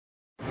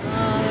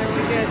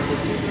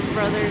sisters and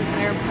brothers, an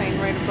airplane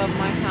right above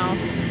my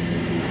house.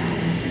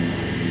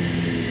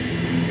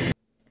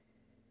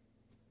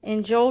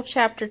 In Joel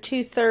chapter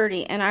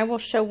 2:30, and I will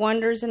show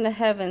wonders in the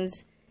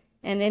heavens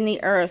and in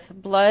the earth,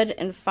 blood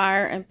and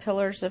fire and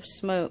pillars of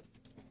smoke.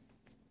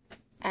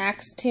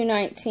 Acts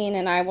 2:19,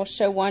 and I will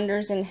show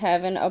wonders in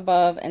heaven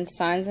above and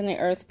signs in the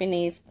earth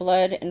beneath,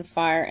 blood and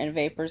fire and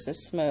vapors of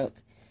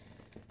smoke.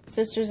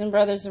 Sisters and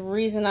brothers, the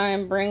reason I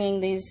am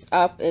bringing these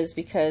up is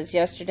because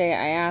yesterday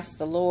I asked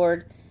the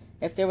Lord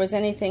if there was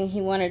anything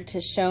He wanted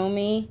to show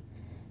me,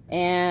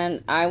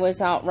 and I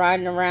was out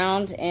riding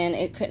around, and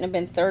it couldn't have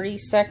been 30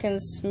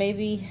 seconds,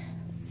 maybe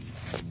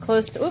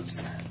close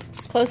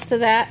to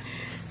that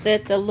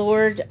the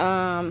Lord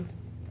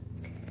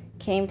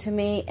came to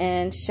me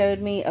and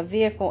showed me a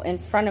vehicle in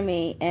front of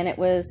me, and it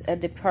was a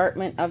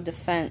Department of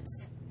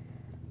Defense.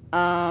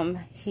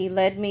 He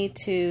led me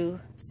to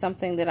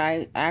something that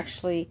I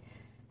actually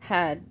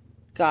had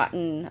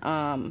gotten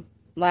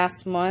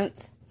last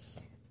month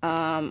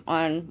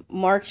on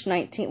March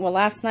 19th. Well,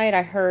 last night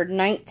I heard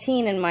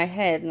 19 in my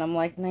head, and I'm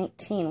like,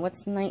 19?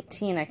 What's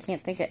 19? I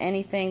can't think of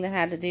anything that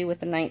had to do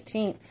with the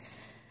 19th.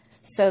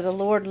 So the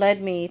Lord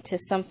led me to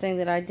something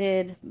that I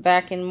did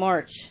back in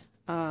March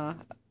of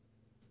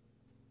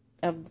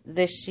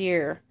this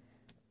year.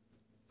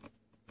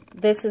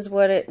 This is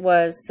what it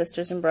was,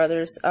 sisters and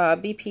brothers.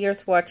 BP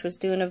Earthwatch was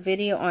doing a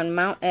video on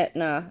Mount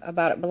Etna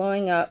about it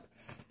blowing up,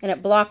 and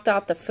it blocked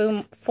out the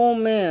full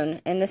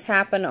moon, and this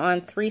happened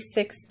on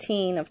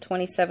 3/16 of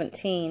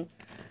 2017.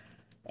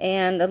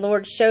 And the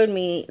Lord showed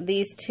me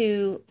these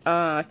two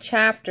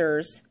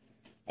chapters,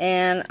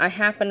 and I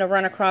happened to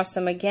run across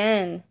them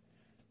again.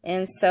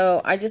 And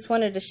so I just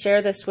wanted to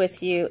share this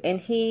with you. And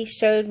He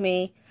showed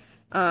me,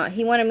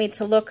 He wanted me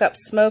to look up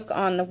smoke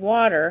on the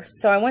water.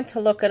 So I went to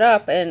look it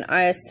up, and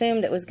I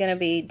assumed it was going to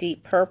be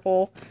Deep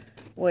Purple,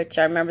 which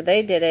I remember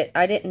they did it.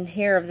 I didn't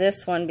hear of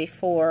this one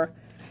before,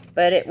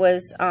 but it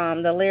was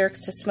the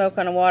lyrics to Smoke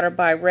on the Water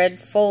by Red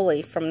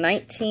Foley from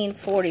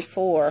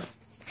 1944.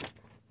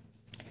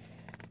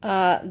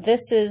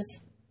 This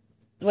is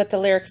what the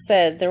lyrics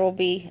said. There will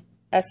be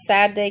a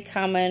sad day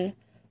coming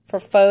for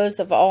foes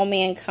of all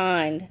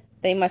mankind.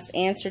 They must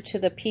answer to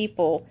the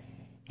people,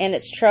 and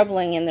it's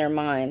troubling in their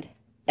mind.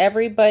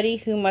 Everybody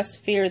who must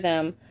fear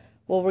them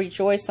will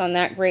rejoice on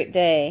that great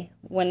day,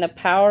 when the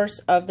powers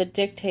of the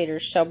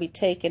dictators shall be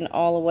taken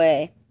all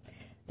away.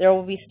 There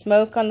will be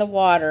smoke on the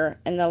water,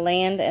 and the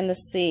land and the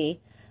sea,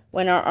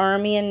 when our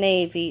army and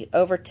navy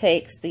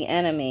overtakes the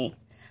enemy.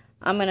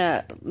 I'm going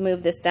to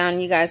move this down.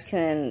 You guys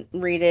can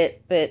read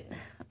it, but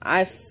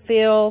I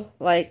feel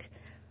like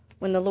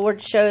when the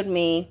Lord showed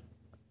me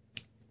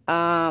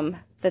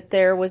that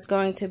there was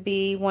going to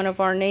be one of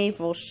our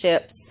naval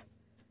ships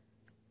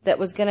that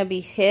was going to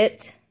be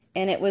hit,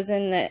 and it was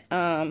in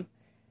the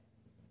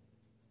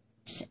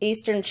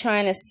Eastern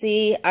China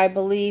Sea. I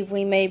believe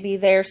we may be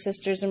there,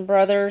 sisters and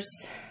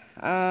brothers.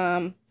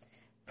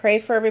 Pray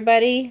for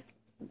everybody.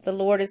 The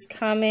Lord is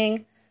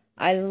coming.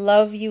 I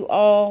love you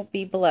all.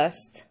 Be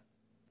blessed.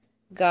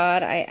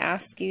 God, I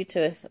ask you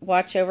to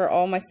watch over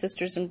all my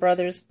sisters and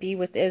brothers. Be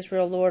with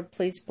Israel, Lord.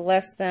 Please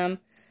bless them.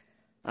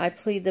 I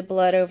plead the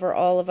blood over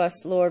all of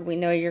us, Lord. We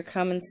know you're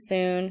coming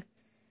soon.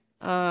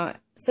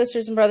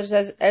 Sisters and brothers,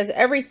 as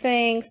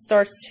everything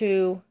starts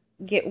to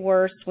get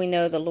worse, we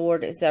know the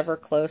Lord is ever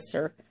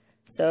closer.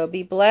 So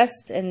be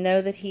blessed and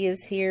know that He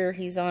is here.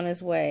 He's on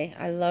His way.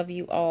 I love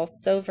you all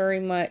so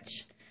very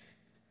much.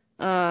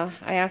 I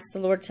ask the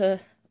Lord to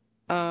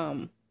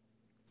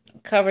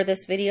cover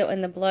this video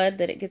in the blood,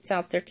 that it gets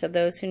out there to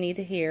those who need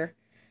to hear.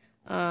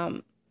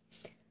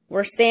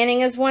 We're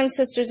standing as one,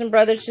 sisters and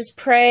brothers. Just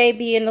pray,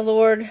 be in the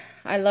Lord.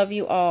 I love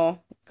you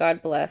all.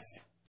 God bless.